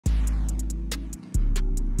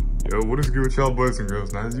Yo, what is good with y'all boys and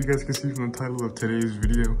girls? Now, as you guys can see from the title of today's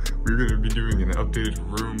video, we're going to be doing an updated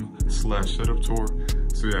room/setup tour.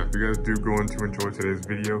 So yeah, if you guys do go on to enjoy today's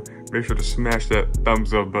video, make sure to smash that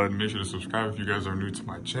thumbs up button. Make sure to subscribe if you guys are new to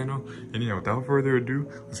my channel. And yeah, without further ado,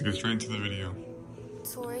 let's get straight into the video.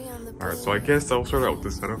 Alright, so I guess I'll start out with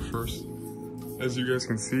the setup first. As you guys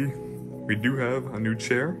can see, we do have a new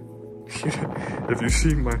chair. If you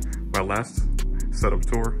see my last setup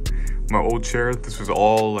tour, my old chair, this was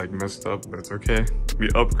all like messed up, but it's okay. We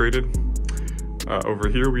upgraded. Over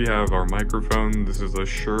here we have our microphone. This is a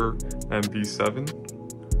Shure MV7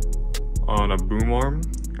 on a boom arm.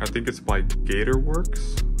 I think it's by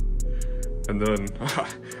Gatorworks. And then,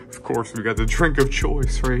 of course, we got the drink of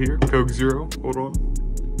choice right here, Coke Zero. Hold on.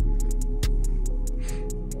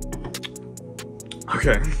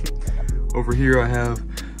 Okay. Over here I have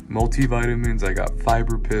multivitamins. I got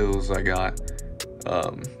fiber pills. I got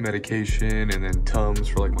medication, and then Tums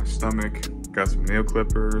for like my stomach. Got some nail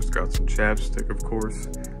clippers, got some chapstick, of course,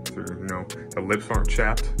 so you know the lips aren't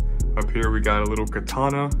chapped. Up here we got a little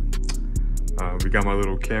katana. We got my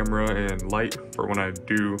little camera and light for when I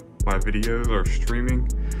do my videos or streaming.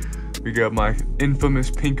 We got my infamous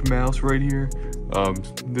pink mouse right here.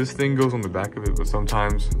 This thing goes on the back of it, but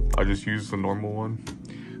sometimes I just use the normal one.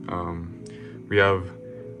 We have,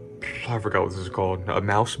 I forgot what this is called, a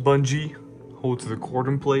mouse bungee. Holds the cord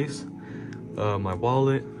in place. My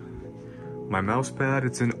wallet, my mouse pad.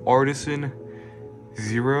 It's an Artisan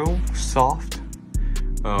Zero Soft.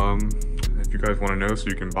 If you guys want to know, so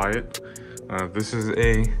you can buy it. This is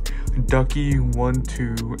a Ducky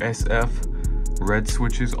 12SF. Red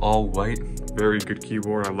switches, all white. Very good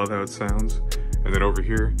keyboard. I love how it sounds. And then over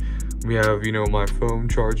here, we have, you know, my phone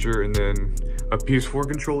charger, and then a PS4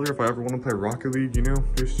 controller if I ever want to play Rocket League. You know,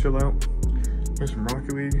 just chill out, play some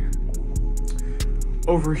Rocket League.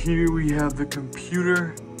 Over here we have the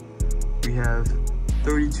computer. We have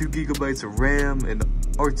 32 gigabytes of RAM and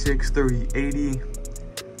RTX 3080.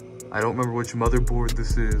 I don't remember which motherboard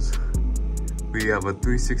this is. We have a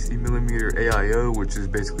 360mm AIO, which is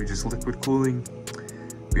basically just liquid cooling.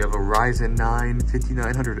 We have a Ryzen 9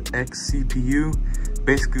 5900X CPU,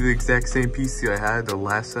 basically the exact same PC I had the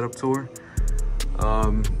last setup tour.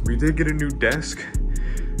 We did get a new desk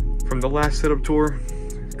from the last setup tour.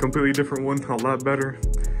 Completely different one, a lot better.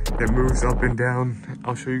 It moves up and down.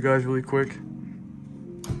 I'll show you guys really quick.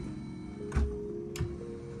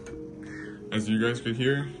 As you guys could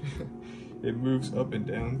hear, it moves up and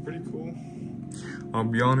down, pretty cool. I'll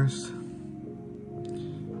be honest,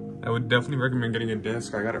 I would definitely recommend getting a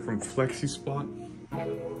desk. I got it from FlexiSpot.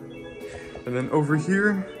 And then over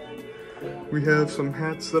here, we have some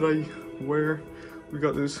hats that I wear. We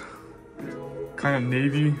got this kind of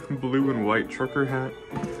navy blue and white trucker hat.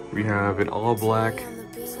 We have an all black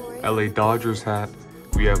LA Dodgers hat.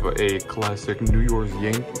 We have a classic New York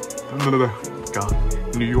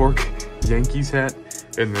Yankees hat,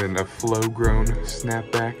 and then a flow grown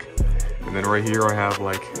snapback. And then right here I have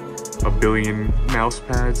like a billion mouse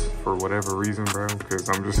pads for whatever reason, bro, because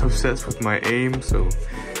I'm just obsessed with my aim. So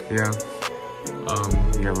yeah,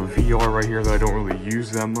 we have a VR right here that I don't really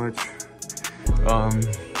use that much.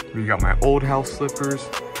 We got my old house slippers,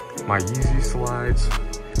 my Yeezy slides,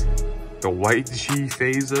 the white G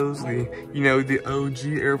Phazos, the OG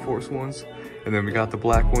Air Force ones, and then we got the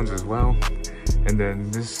black ones as well. And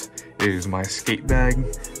then this is my skate bag.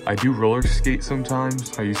 I do roller skate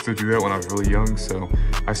sometimes. I used to do that when I was really young, so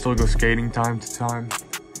I still go skating time to time.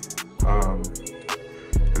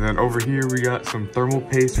 And then over here we got some thermal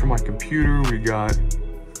paste for my computer. We got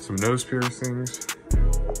some nose piercings,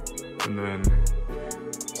 and then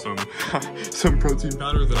some protein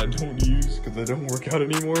powder that I don't use because I don't work out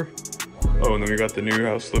anymore. Oh, and then we got the new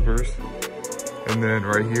house slippers. And then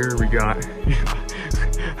right here we got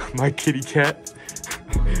my kitty cat.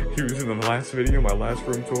 He was in the last video, my last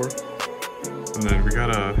room tour. And then we got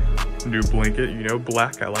a new blanket, you know,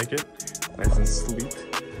 black, I like it. Nice and sleek.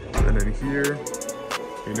 And then here,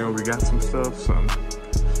 you know, we got some stuff, some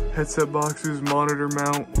headset boxes, monitor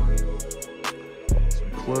mount,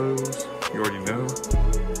 some clothes, you already know.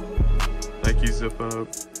 Nike zip up,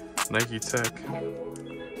 Nike Tech,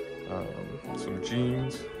 some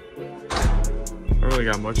jeans. I don't really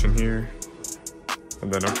got much in here.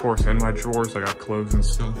 And then of course in my drawers I got clothes and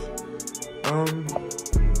stuff. Yeah,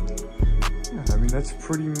 I mean that's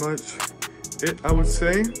pretty much it, I would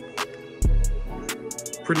say.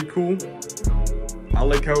 Pretty cool. I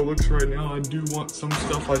like how it looks right now. I do want some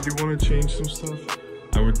stuff, I do want to change some stuff.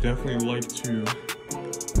 I would definitely like to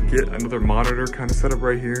get another monitor kind of set up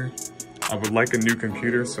right here. I would like a new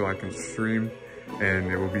computer so I can stream and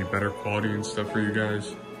it will be better quality and stuff for you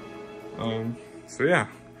guys. So yeah,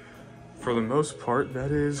 for the most part,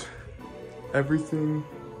 that is everything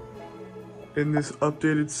in this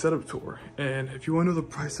updated setup tour. And if you want to know the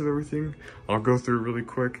price of everything, I'll go through really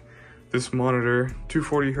quick. This monitor,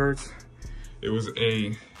 240 hertz, it was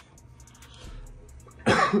a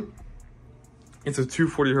it's a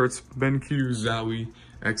 240 hertz BenQ Zowie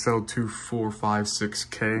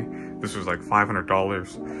XL2456K. This was like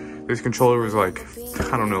 $500. This controller was like,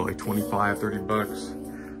 I don't know, like 25, 30 bucks.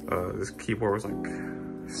 This keyboard was like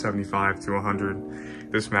 75 to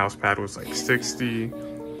 100. This mouse pad was like 60.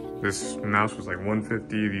 This mouse was like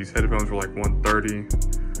 150. These headphones were like 130.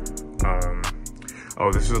 Oh,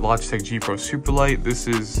 this is a Logitech G Pro Superlight. This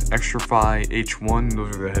is Extrafy H1.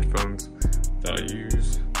 Those are the headphones that I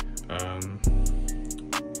use.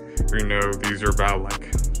 You know, these are about like,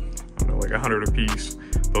 I don't know, like 100 a piece.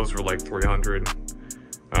 Those were like 300.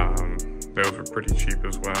 Those were pretty cheap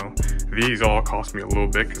as well. These all cost me a little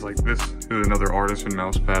bit, because like this is another Artisan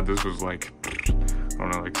mouse pad. This was like, I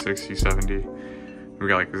don't know, like 60, 70. We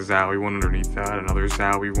got like a Zowie one underneath that, another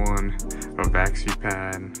Zowie one, a Vaxi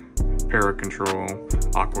pad, Para Control,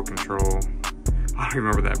 Aqua Control. I don't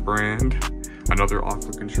remember that brand. Another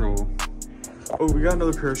Aqua Control. Oh, we got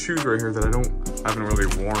another pair of shoes right here that I haven't really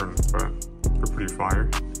worn, but they're pretty fire.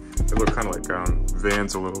 They look kind of like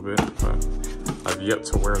Vans a little bit, but I've yet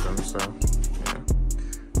to wear them, so yeah.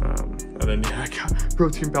 And then yeah, I got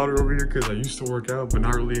protein powder over here because I used to work out, but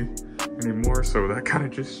not really anymore, so that kind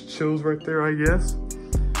of just chills right there, I guess.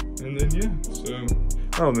 And then yeah, so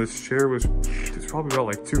oh, this chair was, it's probably about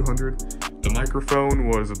like 200. The microphone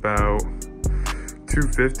was about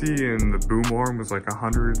 250, and the boom arm was like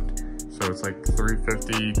 100. So it's like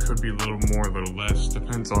 350, could be a little more, a little less.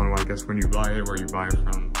 Depends on, I guess, when you buy it, where you buy it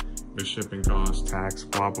from, the shipping cost, tax,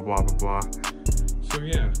 blah, blah, blah, blah, blah. So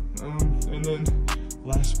yeah, and then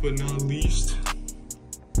last but not least,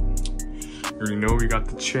 you already know we got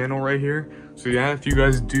the channel right here. So yeah, if you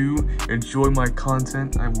guys do enjoy my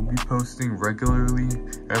content, I will be posting regularly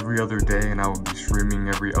every other day, and I will be streaming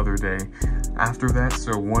every other day after that.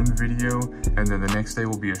 So one video, and then the next day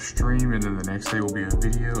will be a stream, and then the next day will be a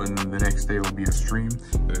video, and then the next day will be a stream,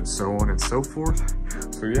 and so on and so forth.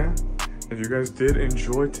 So yeah, if you guys did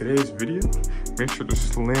enjoy today's video, make sure to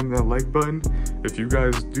slam that like button. If you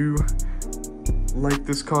guys do like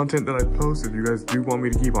this content that I post, if you guys do want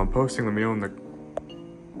me to keep on posting, let me know in the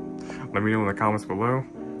comments below.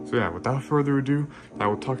 So yeah, without further ado, I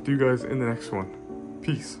will talk to you guys in the next one.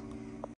 Peace.